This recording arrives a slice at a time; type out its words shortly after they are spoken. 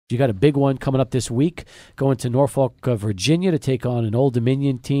You got a big one coming up this week, going to Norfolk, Virginia to take on an Old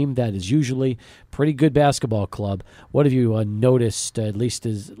Dominion team that is usually pretty good basketball club. What have you noticed, at least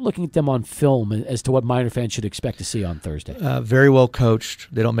as looking at them on film, as to what Miner fans should expect to see on Thursday? Very well coached.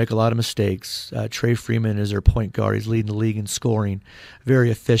 They don't make a lot of mistakes. Trey Freeman is their point guard. He's leading the league in scoring.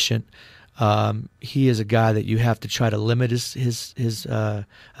 Very efficient. He is a guy that you have to try to limit his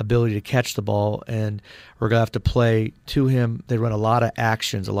ability to catch the ball, and we're going to have to play to him. They run a lot of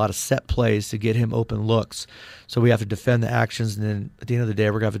actions, a lot of set plays to get him open looks. So we have to defend the actions, and then at the end of the day,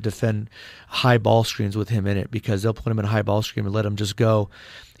 we're going to have to defend high ball screens with him in it, because they'll put him in a high ball screen and let him just go.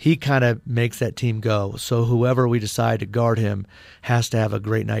 He kind of makes that team go. So whoever we decide to guard him has to have a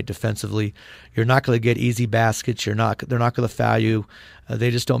great night defensively. You're not going to get easy baskets. They're not going to foul you. They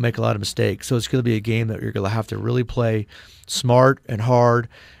just don't make a lot of mistakes. So it's going to be a game that you're going to have to really play smart and hard.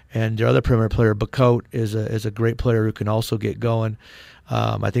 And their other perimeter player, Bacote, is a great player who can also get going.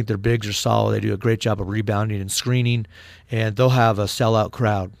 I think their bigs are solid. They do a great job of rebounding and screening, and they'll have a sellout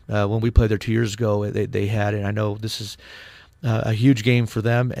crowd. When we played there 2 years ago, they had it. I know this is a huge game for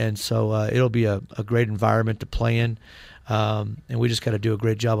them, and so it'll be a great environment to play in. And we just got to do a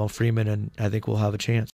great job on Freeman, and I think we'll have a chance.